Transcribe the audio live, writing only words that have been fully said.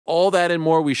All that and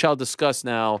more we shall discuss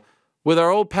now with our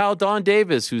old pal Donn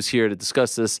Davis, who's here to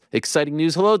discuss this exciting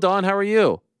news. Hello, Donn. How are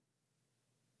you?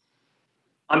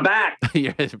 I'm back.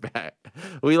 You're back.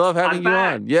 We love having you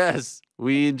on. Yes,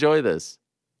 we enjoy this.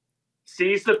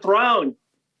 Seize the throne.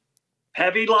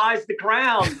 Heavy lies the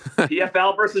crown.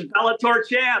 PFL versus Bellator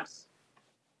champs.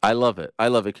 I love it. I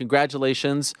love it.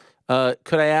 Congratulations.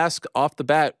 Could I ask off the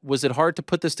bat, was it hard to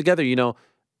put this together? You know,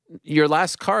 your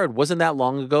last card wasn't that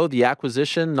long ago, the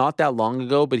acquisition, not that long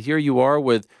ago, but here you are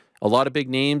with a lot of big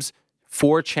names,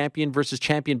 4 champion versus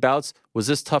champion bouts. Was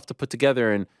this tough to put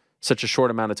together in such a short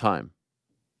amount of time?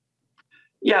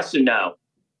 Yes and no.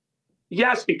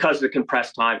 Yes, because of the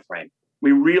compressed time frame.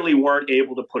 We really weren't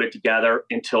able to put it together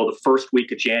until the first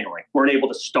week of January. We weren't able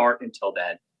to start until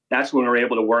then. That's when we were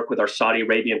able to work with our Saudi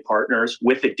Arabian partners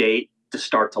with a date to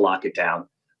start to lock it down.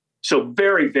 So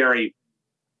very, very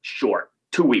short,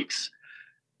 2 weeks.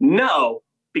 No,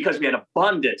 because we had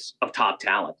abundance of top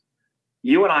talent.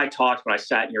 You and I talked when I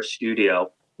sat in your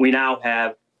studio. We now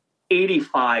have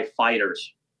 85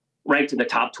 fighters ranked in the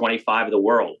top 25 of the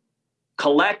world.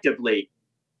 Collectively,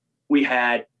 we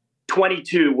had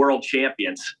 22 world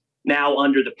champions now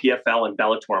under the PFL and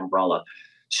Bellator umbrella.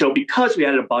 So because we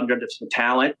had an abundance of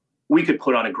talent, we could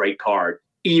put on a great card,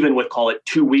 even with, call it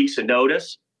 2 weeks of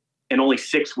notice and only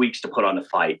 6 weeks to put on the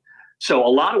fight. So a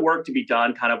lot of work to be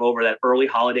done kind of over that early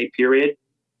holiday period,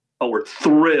 but we're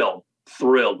thrilled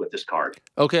with this card.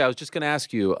 Okay, I was just going to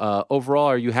ask you, overall,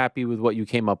 are you happy with what you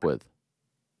came up with?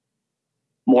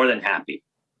 More than happy.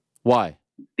 Why?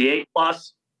 The A+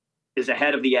 is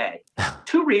ahead of the A.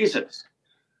 2 reasons.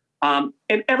 And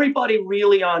everybody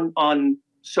really on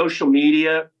social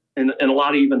media and a lot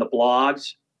of even the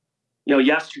blogs, you know,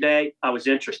 yesterday I was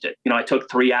interested. You know, I took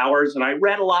 3 hours and I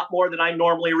read a lot more than I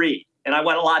normally read. And I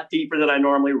went a lot deeper than I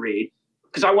normally read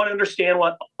because I want to understand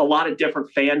what a lot of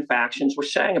different fan factions were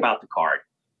saying about the card.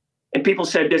 And people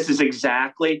said, this is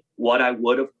exactly what I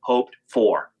would have hoped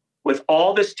for. With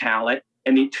all this talent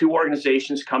and the 2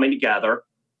 organizations coming together,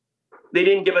 they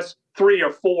didn't give us 3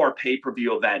 or 4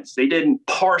 pay-per-view events. They didn't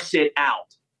parse it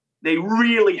out. They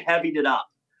really heavied it up.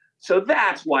 So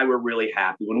that's why we're really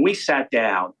happy. When we sat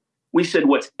down, we said,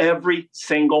 what's every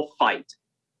single fight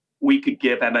we could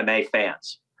give MMA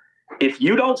fans? If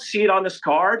you don't see it on this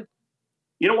card,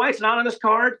 you know why it's not on this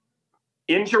card?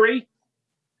 Injury,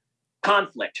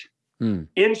 conflict.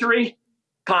 Injury,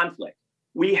 conflict.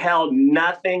 We held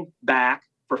nothing back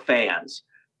for fans.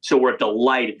 So we're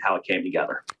delighted how it came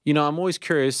together. You know, I'm always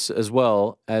curious as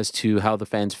well as to how the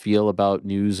fans feel about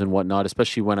news and whatnot,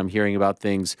 especially when I'm hearing about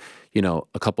things, you know,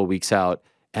 a couple of weeks out.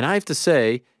 And I have to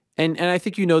say, and I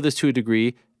think you know this to a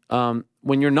degree,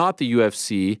 when you're not the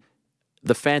UFC,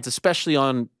 the fans, especially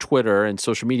on Twitter and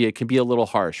social media, can be a little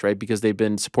harsh, right? Because they've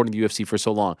been supporting the UFC for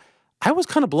so long. I was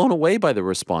kind of blown away by the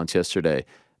response yesterday.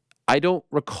 I don't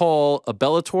recall a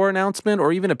Bellator announcement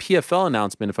or even a PFL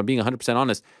announcement, if I'm being 100%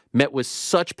 honest, met with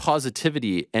such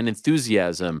positivity and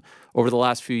enthusiasm over the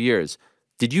last few years.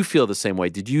 Did you feel the same way?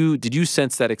 Did you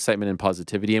sense that excitement and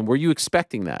positivity, and were you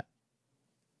expecting that?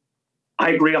 I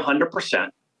agree 100%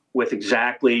 with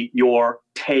exactly your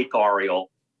take, Ariel,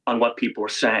 on what people were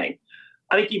saying.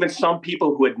 I think even some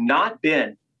people who had not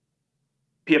been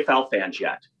PFL fans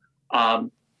yet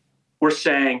were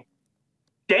saying,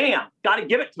 damn, got to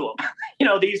give it to them. You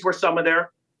know, these were some of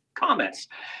their comments.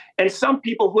 And some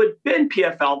people who had been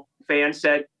PFL fans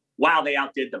said, wow, they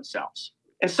outdid themselves.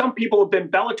 And some people who have been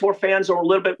Bellator fans or were a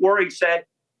little bit worried said,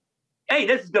 hey,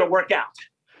 this is going to work out.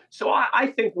 So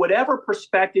I think whatever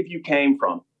perspective you came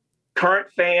from, current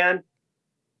fan,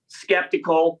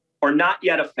 skeptical, or not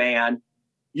yet a fan,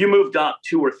 you moved up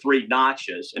 2 or 3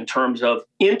 notches in terms of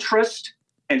interest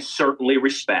and certainly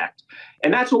respect.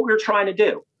 And that's what we're trying to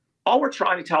do. All we're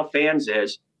trying to tell fans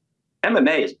is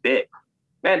MMA is big.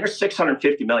 Man, there's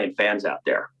 650 million fans out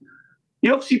there.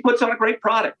 UFC puts on a great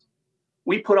product.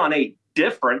 We put on a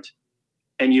different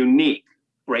and unique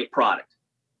great product.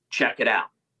 Check it out.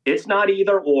 It's not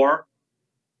either or.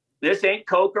 This ain't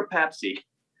Coke or Pepsi.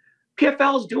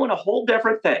 PFL is doing a whole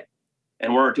different thing.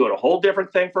 And we're doing a whole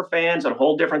different thing for fans and a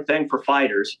whole different thing for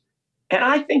fighters. And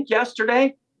I think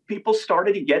yesterday, people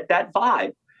started to get that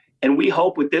vibe. And we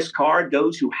hope with this card,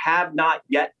 those who have not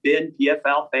yet been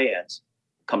PFL fans,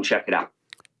 come check it out.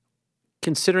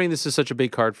 Considering this is such a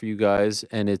big card for you guys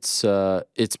and it's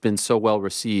been so well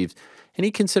received,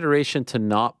 any consideration to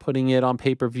not putting it on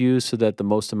pay-per-view so that the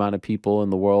most amount of people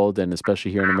in the world, and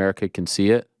especially here in America, can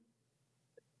see it?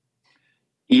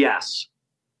 Yes,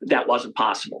 that wasn't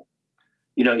possible.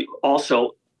 You know,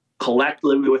 also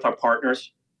collectively with our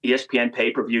partners, ESPN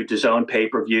pay-per-view, DAZN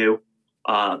pay-per-view,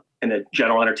 and the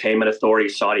General Entertainment Authority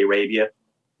of Saudi Arabia,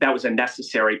 that was a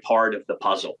necessary part of the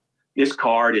puzzle. This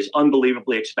card is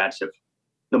unbelievably expensive.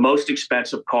 The most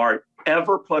expensive card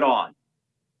ever put on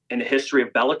in the history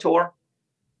of Bellator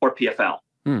or PFL.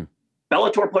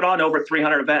 Bellator put on over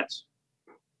 300 events.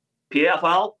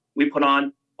 PFL, we put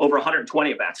on over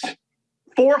 120 events.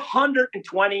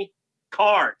 420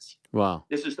 cards. Wow.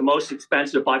 This is the most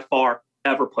expensive by far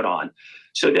ever put on.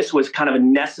 So this was kind of a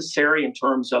necessary in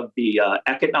terms of the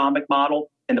economic model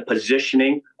and the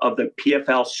positioning of the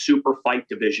PFL super fight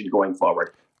division going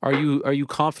forward. Are you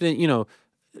confident, you know,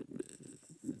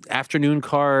 afternoon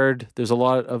card, there's a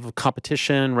lot of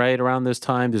competition right around this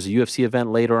time. There's a UFC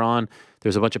event later on.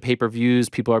 There's a bunch of pay-per-views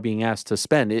people are being asked to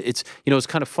spend. It's, you know, it's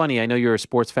kind of funny. I know you're a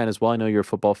sports fan as well. I know you're a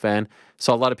football fan.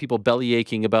 Saw a lot of people belly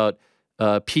aching about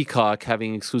Peacock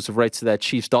having exclusive rights to that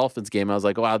Chiefs-Dolphins game. I was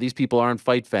like, wow, these people aren't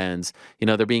fight fans. You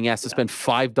know, they're being asked to spend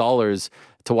 $5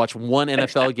 to watch one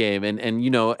NFL game. And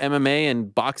you know, MMA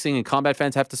and boxing and combat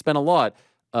fans have to spend a lot.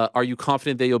 Are you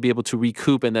confident that you'll be able to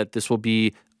recoup and that this will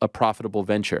be a profitable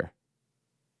venture?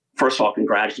 First of all,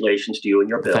 congratulations to you and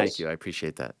your Bills. Thank you. I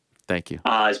appreciate that. Thank you.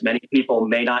 As many people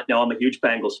may not know, I'm a huge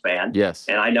Bengals fan. Yes.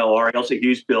 And I know Ariel's a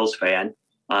huge Bills fan.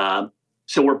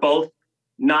 So we're both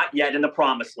not yet in the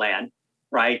promised land,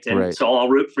 right? And so I'll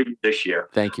root for you this year.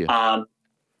 Thank you.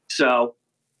 So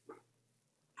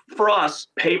for us,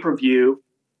 pay-per-view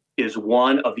is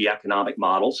one of the economic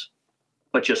models,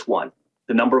 but just one.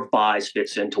 The number of buys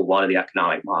fits into one of the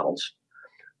economic models.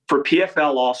 For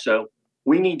PFL also,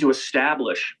 we need to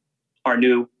establish our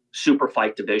new super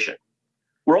fight division.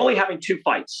 We're only having 2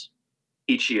 fights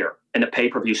each year in the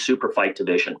pay-per-view super fight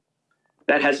division.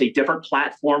 That has a different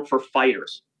platform for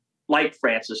fighters like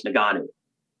Francis Ngannou,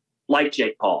 like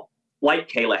Jake Paul, like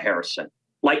Kayla Harrison,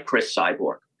 like Cris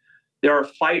Cyborg. There are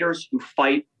fighters who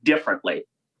fight differently.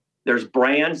 There's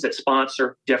brands that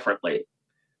sponsor differently.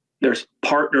 There's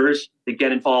partners that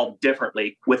get involved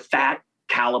differently with that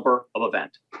caliber of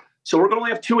event. So we're going to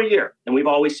only have 2 a year. And we've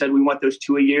always said we want those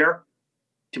 2 a year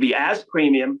to be as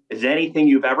premium as anything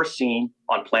you've ever seen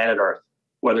on planet Earth,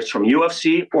 whether it's from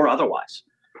UFC or otherwise.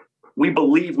 We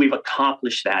believe we've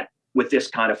accomplished that with this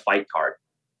kind of fight card.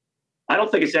 I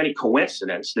don't think it's any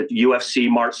coincidence that the UFC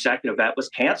March 2nd event was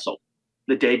canceled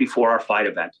the day before our fight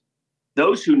event.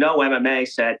 Those who know MMA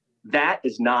said that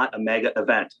is not a mega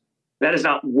event. That is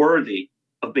not worthy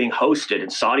of being hosted in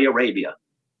Saudi Arabia.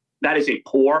 That is a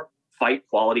poor fight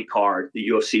quality card the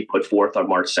UFC put forth on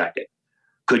March 2nd.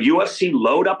 Could UFC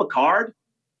load up a card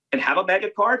and have a mega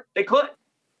card? They could.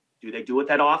 Do they do it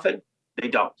that often? They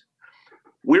don't.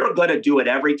 We're going to do it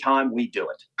every time we do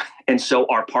it. And so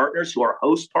our partners who are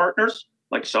host partners,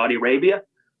 like Saudi Arabia,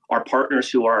 our partners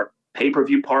who are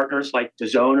pay-per-view partners like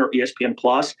DAZN or ESPN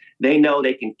Plus, they know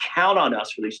they can count on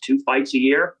us for these 2 fights a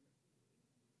year.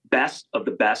 Best of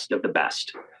the best of the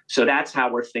best. So that's how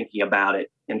we're thinking about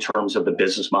it in terms of the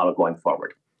business model going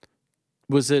forward.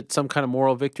 Was it some kind of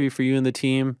moral victory for you and the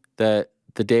team that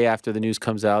the day after the news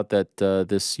comes out that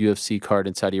this UFC card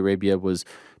in Saudi Arabia was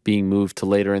being moved to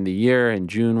later in the year, in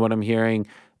June, what I'm hearing,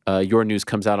 your news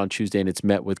comes out on Tuesday and it's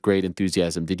met with great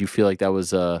enthusiasm. Did you feel like that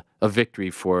was a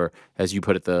victory for, as you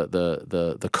put it,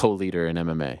 the co-leader in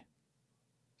MMA?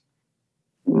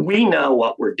 We know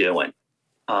what we're doing.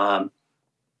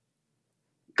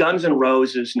 Guns N'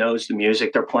 Roses knows the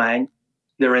music they're playing.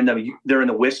 They're in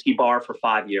the whiskey bar for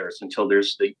 5 years until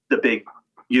there's the big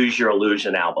Use Your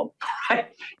Illusion album, right?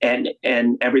 And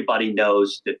everybody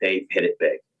knows that they've hit it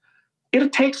big.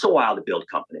 It takes a while to build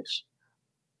companies.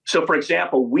 So, for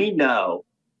example, we know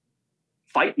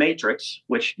Fight Matrix,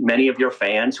 which many of your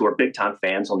fans who are big-time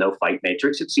fans will know Fight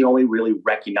Matrix. It's the only really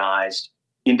recognized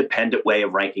independent way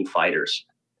of ranking fighters.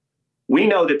 We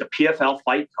know that the PFL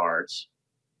fight cards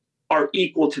are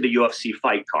equal to the UFC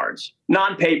fight cards,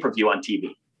 non-pay-per-view on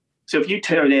TV. So if you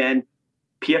tune in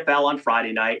PFL on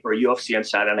Friday night or UFC on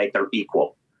Saturday night, they're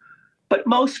equal. But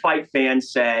most fight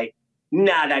fans say,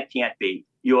 nah, that can't be.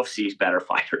 UFC's better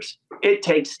fighters. It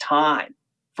takes time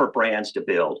for brands to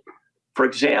build. For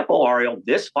example, Ariel,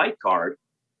 this fight card,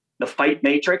 the Fight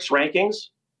Matrix rankings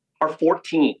are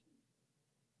 14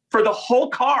 for the whole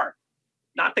card,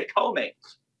 not the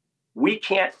co-mains. We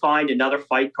can't find another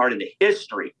fight card in the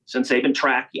history since they've been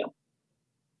tracking them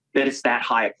that it's that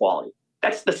high a quality.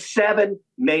 That's the 7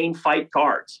 main fight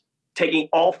cards, taking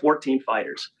all 14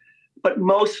 fighters. But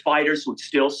most fighters would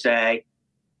still say,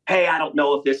 hey, I don't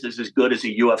know if this is as good as a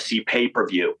UFC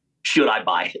pay-per-view. Should I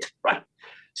buy it? Right?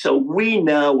 So we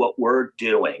know what we're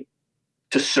doing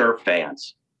to serve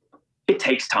fans. It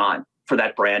takes time for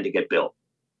that brand to get built.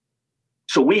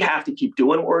 So we have to keep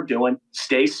doing what we're doing,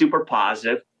 stay super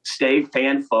positive, stay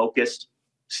fan focused,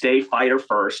 stay fighter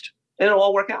first, and it'll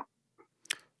all work out.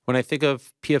 When I think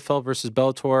of PFL versus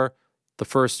Bellator, the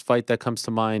first fight that comes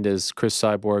to mind is Cris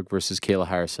Cyborg versus Kayla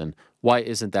Harrison. Why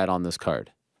isn't that on this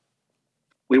card?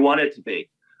 We want it to be.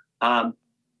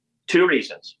 Two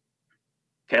reasons.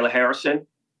 Kayla Harrison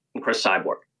and Cris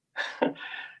Cyborg.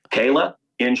 Kayla,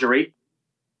 injury.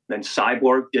 Then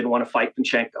Cyborg didn't want to fight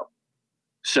Panchenko.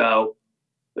 So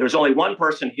there's only one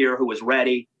person here who was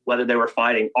ready, whether they were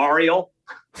fighting Ariel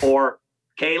or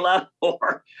Kayla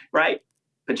or, right,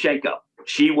 Panchenko.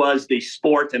 She was the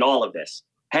sport in all of this.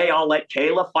 Hey, I'll let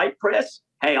Kayla fight Cris.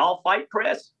 Hey, I'll fight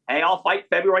Cris. Hey, I'll fight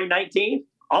February 19th.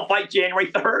 I'll fight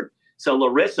January 3rd. So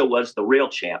Larissa was the real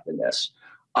champ in this.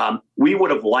 We would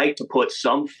have liked to put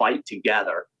some fight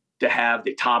together to have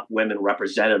the top women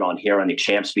represented on here on the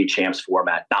Champs v. Champs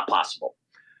format. Not possible.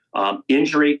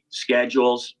 Injury,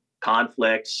 schedules,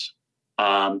 conflicts,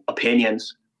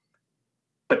 opinions.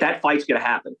 But that fight's going to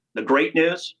happen. The great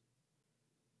news,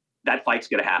 that fight's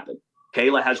going to happen.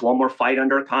 Kayla has one more fight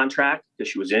under a contract because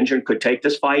she was injured, could take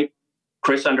this fight.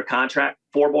 Cris under contract,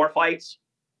 4 more fights,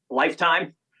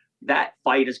 lifetime. That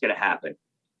fight is going to happen.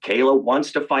 Kayla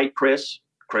wants to fight Cris.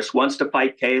 Cris wants to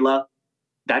fight Kayla.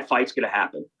 That fight's going to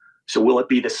happen. So will it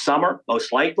be this summer?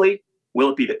 Most likely. Will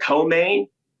it be the co-main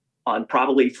on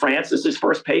probably Francis's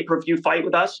first pay-per-view fight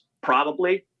with us?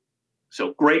 Probably.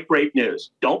 So great, great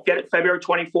news. Don't get it February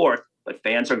 24th, but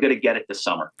fans are going to get it this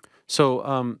summer.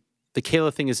 So the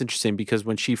Kayla thing is interesting because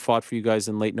when she fought for you guys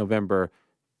in late November,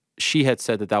 she had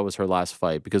said that that was her last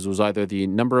fight because it was either the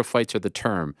number of fights or the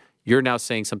term. You're now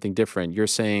saying something different. You're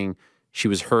saying she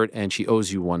was hurt and she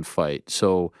owes you one fight.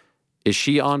 So is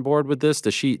she on board with this?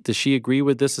 Does she agree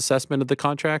with this assessment of the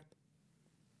contract?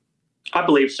 I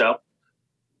believe so.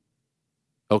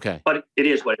 Okay. But it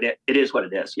is what it is. It is what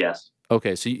it is, yes.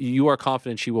 Okay, so you are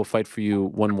confident she will fight for you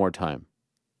one more time?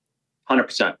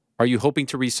 100%. Are you hoping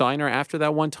to re-sign her after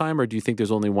that one time, or do you think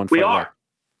there's only one fight left?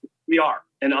 We are.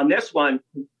 And on this one,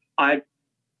 I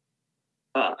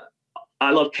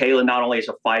love Kayla not only as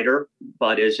a fighter,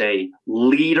 but as a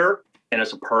leader and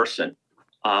as a person.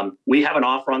 We have an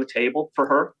offer on the table for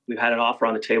her. We've had an offer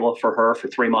on the table for her for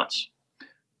 3 months.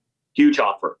 Huge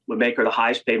offer. Would make her the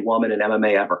highest paid woman in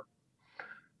MMA ever.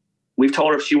 We've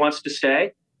told her if she wants to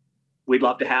stay, we'd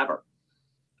love to have her.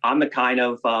 I'm the kind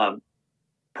of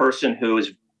person who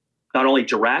is not only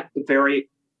direct, but very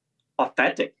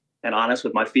authentic and honest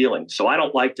with my feelings. So I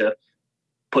don't like to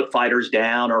put fighters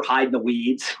down or hide in the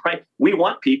weeds, right? We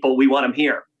want people. We want them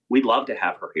here. We'd love to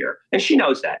have her here. And she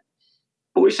knows that.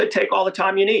 But we said, take all the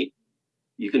time you need.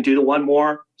 You can do the one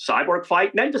more Cyborg fight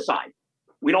and then decide.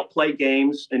 We don't play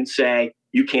games and say,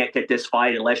 you can't get this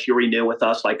fight unless you renew with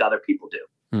us like other people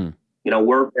do. You know,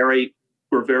 we're very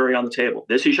on the table.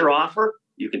 This is your offer.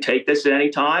 You can take this at any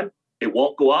time. It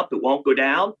won't go up. It won't go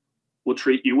down. We'll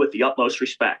treat you with the utmost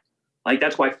respect. I think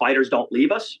that's why fighters don't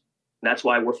leave us. And that's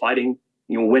why we're fighting,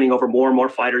 you know, winning over more and more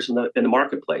fighters in the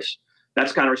marketplace.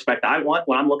 That's the kind of respect I want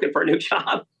when I'm looking for a new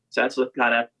job. So that's the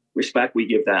kind of respect we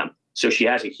give them. So she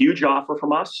has a huge offer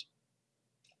from us.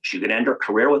 She could end her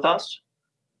career with us.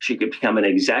 She could become an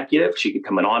executive. She could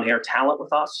become an on-air talent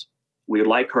with us. We would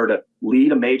like her to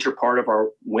lead a major part of our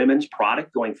women's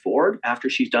product going forward after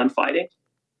she's done fighting.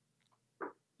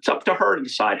 It's up to her to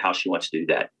decide how she wants to do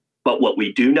that. But what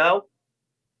we do know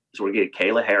is we're going to get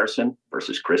Kayla Harrison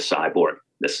versus Cris Cyborg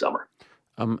this summer.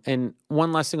 And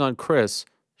one last thing on Cris.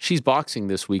 She's boxing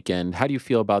this weekend. How do you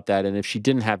feel about that? And if she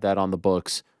didn't have that on the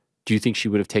books, do you think she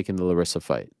would have taken the Larissa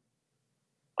fight?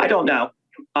 I don't know.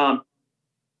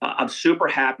 I'm super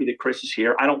happy that Cris is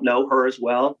here. I don't know her as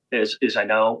well as I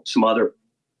know some other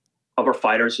of our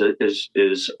fighters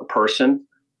is a person.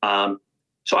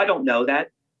 So I don't know that.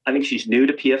 I think she's new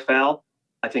to PFL.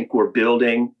 I think we're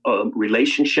building a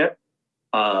relationship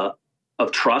of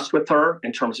trust with her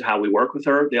in terms of how we work with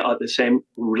her, the same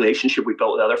relationship we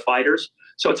built with other fighters.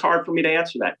 So it's hard for me to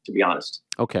answer that, to be honest.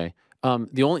 Okay.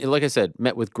 The only, like I said,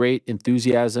 met with great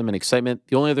enthusiasm and excitement.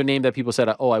 The only other name that people said,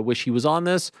 oh, I wish he was on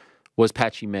this, was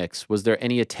Patchy Mix. Was there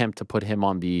any attempt to put him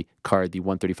on the card, the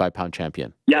 135-pound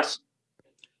champion? Yes.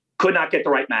 Could not get the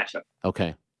right matchup.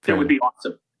 Okay. It would be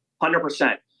awesome.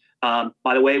 100%.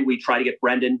 By the way, we try to get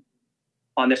Brendan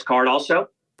on this card also.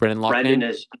 Brendan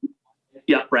Loughnane,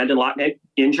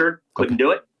 injured, couldn't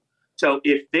do it. So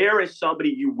if there is somebody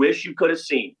you wish you could have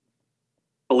seen,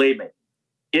 believe me,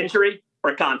 injury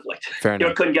or conflict,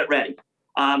 couldn't get ready.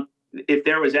 If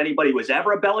there was anybody who was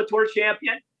ever a Bellator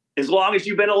champion, as long as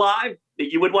you've been alive,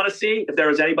 that you would want to see, if there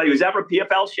was anybody who's ever a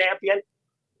PFL champion,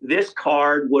 this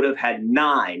card would have had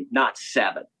 9, not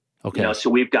 7. Okay. You know, so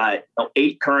we've got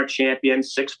 8 current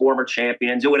champions, 6 former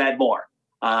champions. It would add more.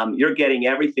 You're getting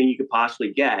everything you could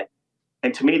possibly get.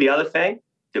 And to me, the other thing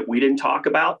that we didn't talk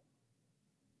about,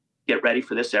 get ready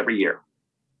for this every year.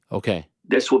 Okay.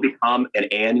 This will become an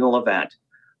annual event.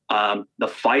 The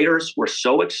fighters were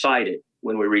so excited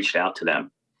when we reached out to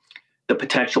them. The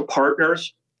potential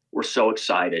partners were so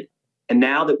excited. And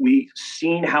now that we've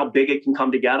seen how big it can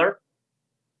come together,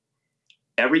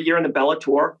 every year in the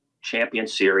Bellator Champion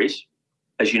Series,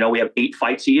 as you know, we have 8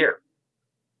 fights a year.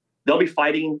 They'll be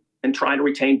fighting and trying to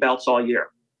retain belts all year.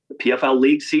 The PFL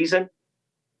league season,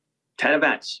 10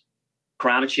 events,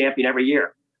 crown a champion every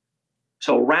year.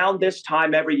 So around this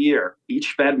time every year,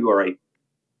 each February,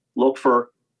 look for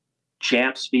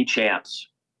champs v champs.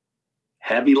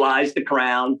 Heavy lies the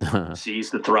crown,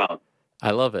 seize the throne.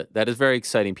 I love it. That is very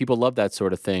exciting. People love that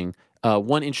sort of thing.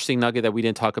 One interesting nugget that we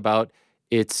didn't talk about,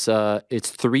 it's 3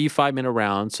 5-minute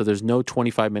rounds, so there's no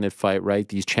 25-minute fight, right?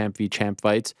 These champ v champ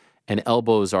fights, and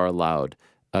elbows are allowed.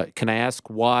 Can I ask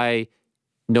why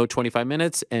no 25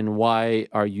 minutes, and why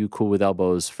are you cool with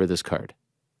elbows for this card?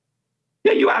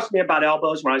 Yeah, you asked me about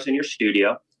elbows when I was in your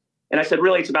studio, and I said,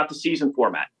 really, it's about the season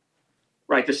format,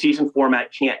 right? The season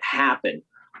format can't happen.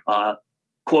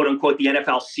 Quote unquote, the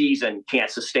NFL season can't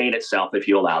sustain itself if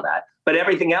you allow that. But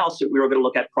everything else, we were going to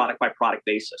look at product by product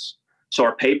basis. So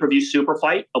our pay-per-view super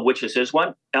fight, of which this is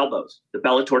one, elbows. The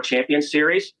Bellator Champion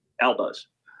Series, elbows.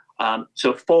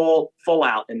 So full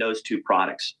out in those 2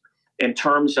 products. In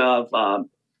terms of,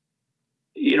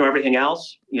 everything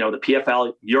else, the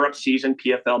PFL Europe season,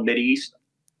 PFL Mideast,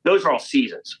 those are all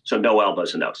seasons. So no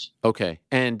elbows in those. Okay.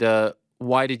 And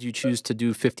why did you choose to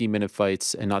do 50-minute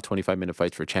fights and not 25-minute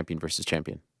fights for champion versus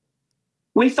champion?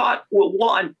 We thought, well,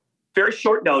 one, very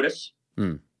short notice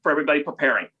for everybody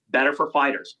preparing, better for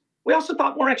fighters. We also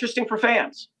thought more interesting for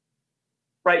fans,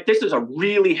 right? This is a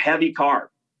really heavy card,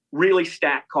 really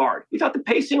stacked card. We thought the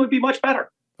pacing would be much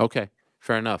better. Okay,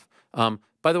 fair enough.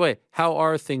 By the way, how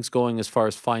are things going as far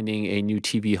as finding a new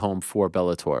TV home for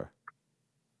Bellator?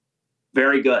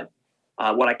 Very good.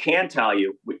 What I can tell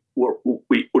you,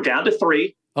 we're down to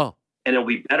 3. Oh. And it'll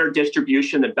be better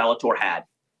distribution than Bellator had.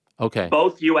 Okay.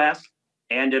 Both U.S.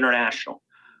 and international.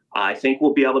 I think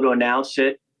we'll be able to announce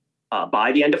it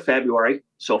by the end of February,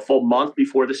 so a full month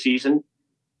before the season,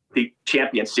 the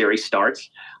Champion Series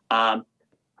starts. And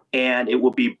it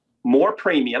will be more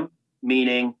premium,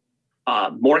 meaning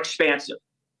more expansive.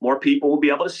 More people will be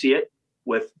able to see it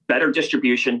with better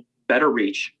distribution, better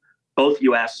reach, both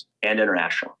U.S. and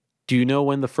international. Do you know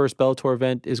when the first Bellator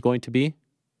event is going to be?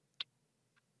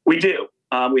 We do.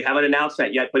 We haven't announced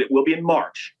that yet, but it will be in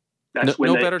March. That's when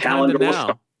no the better time than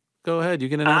now. Go ahead. You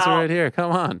can announce it right here.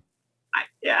 Come on.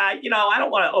 I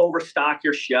don't want to overstock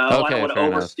your show. Okay, I don't want to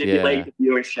overstimulate the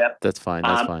viewership. That's fine.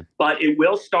 That's fine. But it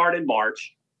will start in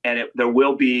March, and there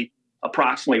will be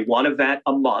approximately 1 event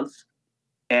a month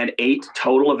and 8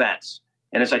 total events.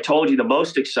 And as I told you, the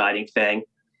most exciting thing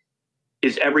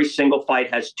is every single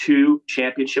fight has 2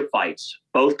 championship fights,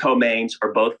 both co-mains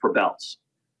or both for belts.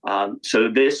 So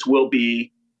this will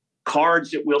be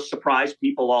cards that will surprise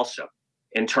people also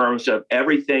in terms of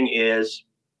everything is,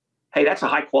 hey, that's a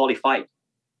high quality fight.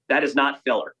 That is not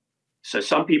filler. So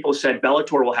some people said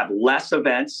Bellator will have less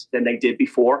events than they did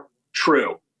before.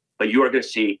 True. But you are going to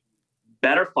see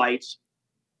better fights,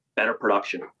 better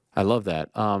production. I love that.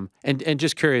 And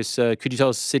just curious, could you tell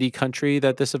us city, country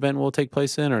that this event will take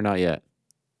place in, or not yet?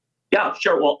 Yeah,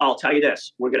 sure. Well, I'll tell you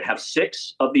this. We're going to have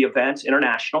 6 of the events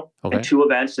international and 2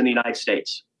 events in the United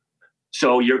States.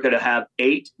 So you're going to have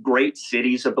 8 great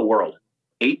cities of the world,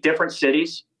 8 different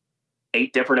cities,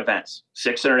 8 different events,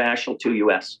 6 international, 2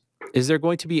 U.S. Is there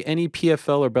going to be any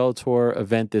PFL or Bellator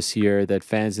event this year that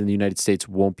fans in the United States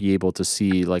won't be able to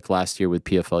see, like last year with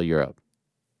PFL Europe?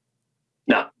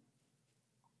 No.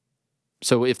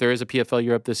 So if there is a PFL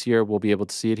Europe this year, we'll be able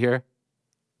to see it here?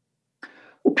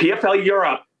 Well, PFL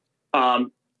Europe,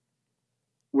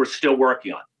 we're still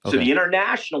working on. Okay. So the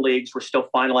international leagues, we're still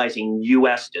finalizing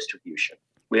U.S. distribution.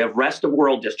 We have rest of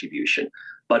world distribution.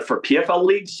 But for PFL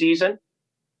league season,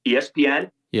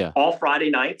 ESPN, all Friday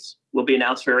nights will be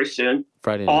announced very soon.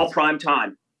 Friday all nights. prime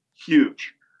time,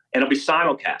 huge. And it'll be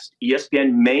simulcast,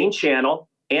 ESPN main channel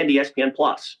and ESPN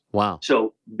Plus. Wow.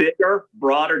 So bigger,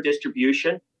 broader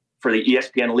distribution for the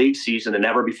ESPN league season than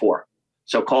ever before.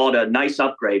 So call it a nice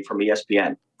upgrade from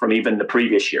ESPN from even the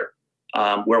previous year,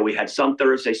 where we had some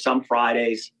Thursdays, some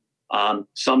Fridays,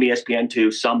 some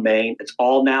ESPN2, some main. It's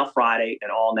all now Friday and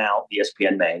all now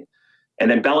ESPN main. And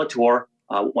then Bellator,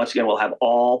 once again, we'll have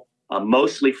all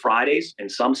mostly Fridays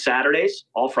and some Saturdays,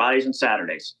 all Fridays and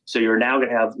Saturdays. So you're now going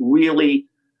to have really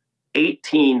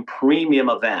 18 premium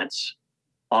events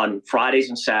on Fridays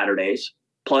and Saturdays,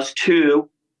 plus 2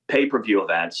 pay-per-view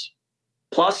events,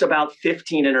 plus about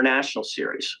 15 international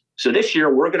series. So this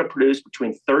year, we're going to produce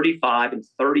between 35 and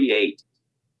 38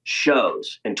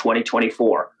 shows in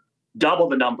 2024, double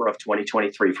the number of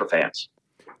 2023 for fans.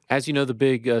 As you know, the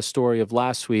big story of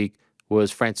last week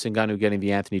was Francis Ngannou getting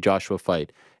the Anthony Joshua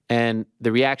fight. And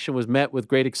the reaction was met with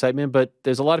great excitement, but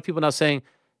there's a lot of people now saying,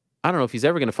 I don't know if he's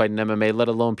ever going to fight in MMA, let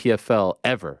alone PFL,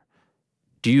 ever.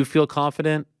 Do you feel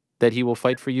confident that he will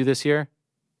fight for you this year?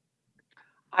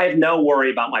 I have no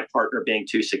worry about my partner being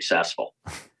too successful.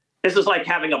 This is like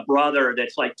having a brother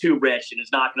that's like too rich and is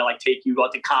not going to like take you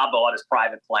out to Cabo on his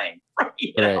private plane. Right?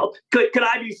 You know? Could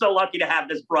I be so lucky to have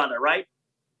this brother, right?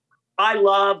 I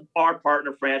love our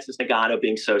partner, Francis Ngannou,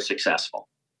 being so successful.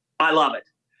 I love it.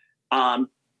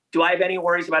 Do I have any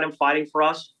worries about him fighting for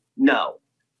us? No.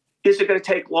 Is it going to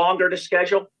take longer to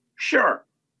schedule? Sure.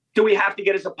 Do we have to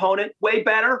get his opponent way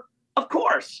better? Of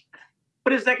course.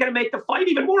 But is that going to make the fight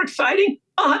even more exciting?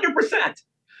 100%.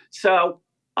 So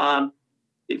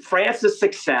Francis'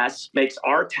 success makes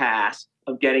our task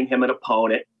of getting him an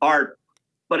opponent harder,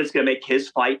 but it's going to make his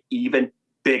fight even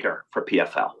bigger for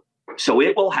PFL. So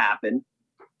it will happen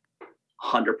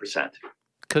 100%.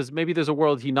 Because maybe there's a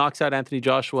world he knocks out Anthony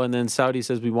Joshua and then Saudi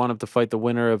says we want him to fight the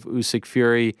winner of Usyk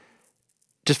Fury,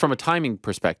 just from a timing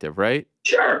perspective, right?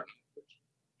 Sure.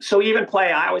 So even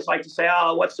play, I always like to say,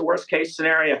 oh, what's the worst case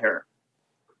scenario here?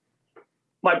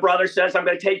 My brother says, I'm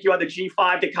going to take you on the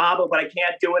G5 to Cabo, but I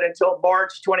can't do it until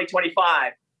March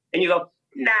 2025. And you go,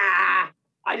 nah,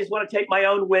 I just want to take my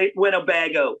own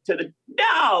Winnebago to the...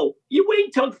 No, you wait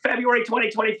until February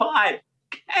 2025.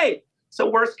 Okay, so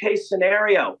worst case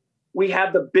scenario, we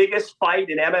have the biggest fight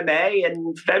in MMA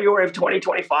in February of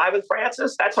 2025 with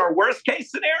Francis. That's our worst case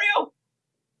scenario.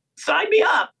 Sign me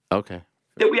up. Okay.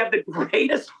 That we have the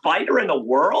greatest fighter in the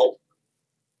world.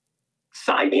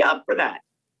 Sign me up for that.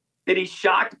 That he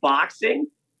shocked boxing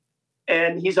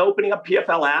and he's opening up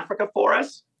PFL Africa for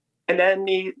us. And then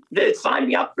they signed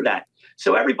me up for that.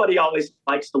 So everybody always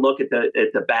likes to look at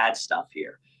the bad stuff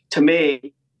here. To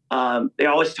me, they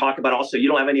always talk about also, you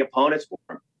don't have any opponents for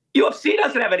him. UFC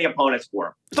doesn't have any opponents for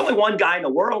him. There's only one guy in the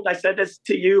world. I said this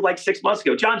to you like 6 months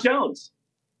ago, John Jones.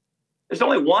 There's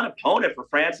only one opponent for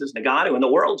Francis Ngannou in the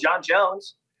world, John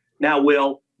Jones. Now,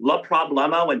 will La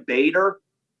Problemo and Bader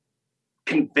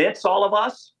convince all of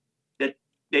us that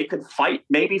they could fight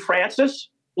maybe Francis?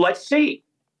 Let's see.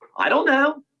 I don't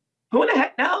know. Who in the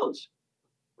heck knows?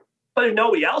 But there's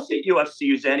nobody else at UFC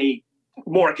who's any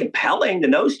more compelling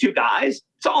than those two guys.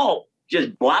 It's all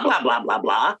just blah, blah, blah, blah,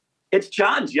 blah. It's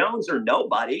John Jones or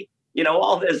nobody. You know,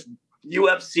 all this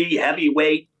UFC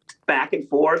heavyweight back and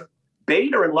forth.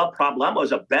 Bader and La Problema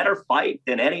is a better fight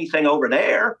than anything over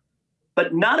there.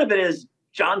 But none of it is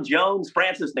John Jones,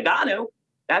 Francis Ngannou.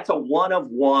 That's a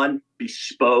one-of-one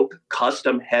bespoke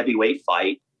custom heavyweight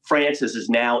fight. Francis is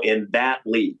now in that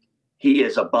league. He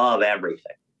is above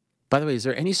everything. By the way, is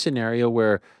there any scenario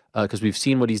where, because we've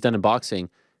seen what he's done in boxing,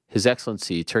 His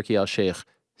Excellency, Turki Al-Sheikh,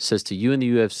 says to you in the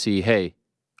UFC, hey,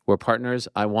 we're partners.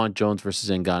 I want Jones versus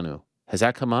Ngannou. Has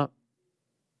that come up?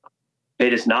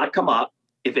 It has not come up.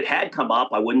 If it had come up,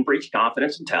 I wouldn't breach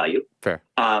confidence and tell you. Fair.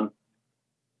 But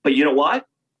you know what?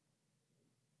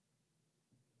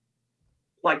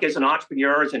 Like as an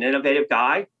entrepreneur, as an innovative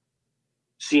guy,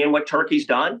 seeing what Turkey's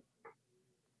done,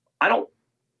 I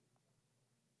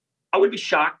would be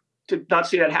shocked to not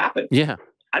see that happen. Yeah.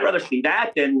 I'd rather see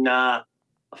that than a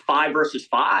 5 versus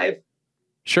 5.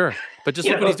 Sure. But just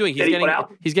look what he's doing.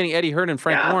 He's getting Eddie Hearn and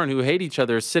Frank Warren, who hate each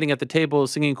other, sitting at the table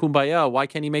singing Kumbaya. Why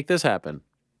can't he make this happen?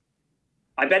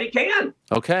 I bet he can.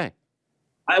 Okay.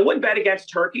 I wouldn't bet against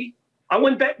Turkey. I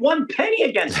wouldn't bet one penny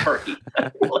against Turkey,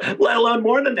 let alone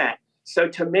more than that. So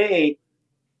to me,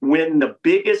 when the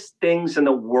biggest things in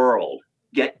the world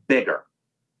get bigger,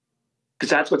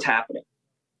 because that's what's happening.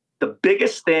 The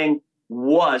biggest thing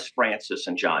was Francis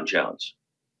and John Jones.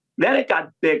 Then it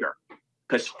got bigger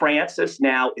because Francis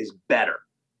now is better.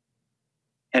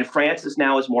 And Francis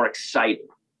now is more exciting.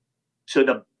 So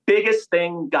the biggest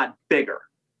thing got bigger.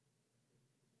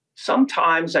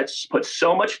 Sometimes that's put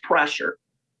so much pressure,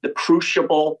 the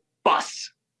crucible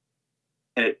busts.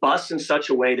 And it busts in such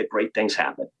a way that great things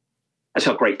happen. That's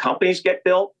how great companies get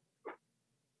built.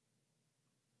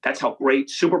 That's how great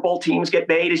Super Bowl teams get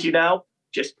made, as you know.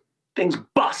 Just things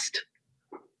bust.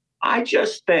 I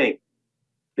just think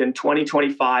that in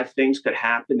 2025, things could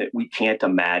happen that we can't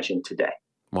imagine today.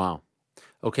 Wow.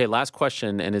 Okay, last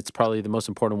question, and it's probably the most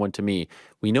important one to me.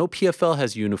 We know PFL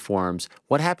has uniforms.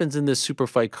 What happens in this super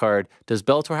fight card? Does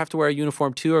Bellator have to wear a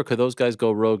uniform too, or could those guys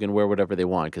go rogue and wear whatever they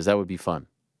want? Because that would be fun.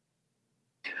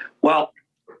 Well,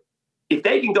 if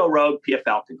they can go rogue,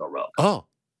 PFL can go rogue. Oh.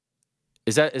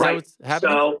 Is that what's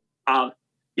happening? So,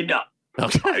 you know,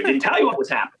 okay. I didn't tell you what was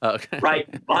happening. Okay.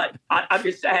 Right? But I'm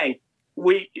just saying,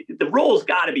 the rules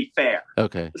got to be fair.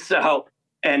 Okay. So,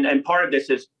 and part of this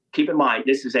is, keep in mind,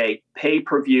 this is a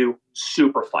pay-per-view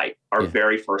super fight, our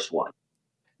very first one.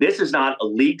 This is not a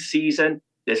league season.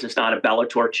 This is not a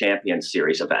Bellator Champions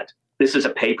Series event. This is a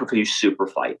pay-per-view super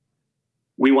fight.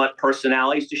 We want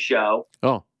personalities to show.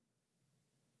 Oh.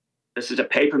 This is a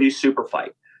pay-per-view super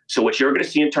fight. So what you're going to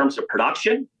see in terms of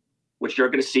production, what you're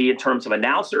going to see in terms of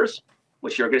announcers,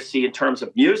 what you're going to see in terms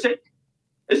of music,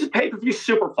 this is a pay-per-view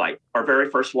super fight, our very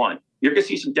first one. You're going to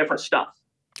see some different stuff.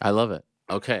 I love it.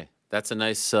 Okay. That's a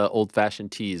nice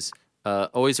old-fashioned tease.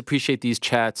 Always appreciate these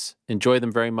chats. Enjoy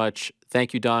them very much.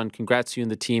 Thank you, Donn. Congrats to you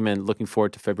and the team, and looking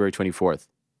forward to February 24th.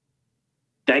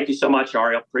 Thank you so much,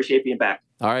 Ariel. Appreciate being back.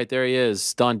 All right, there he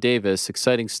is, Donn Davis.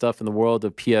 Exciting stuff in the world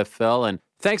of PFL. And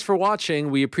thanks for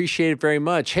watching. We appreciate it very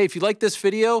much. Hey, if you like this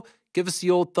video, give us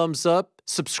the old thumbs up.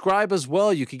 Subscribe as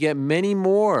well. You could get many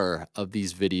more of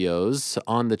these videos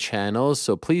on the channel,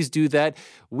 so please do that.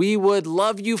 We would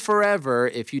love you forever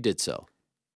if you did so.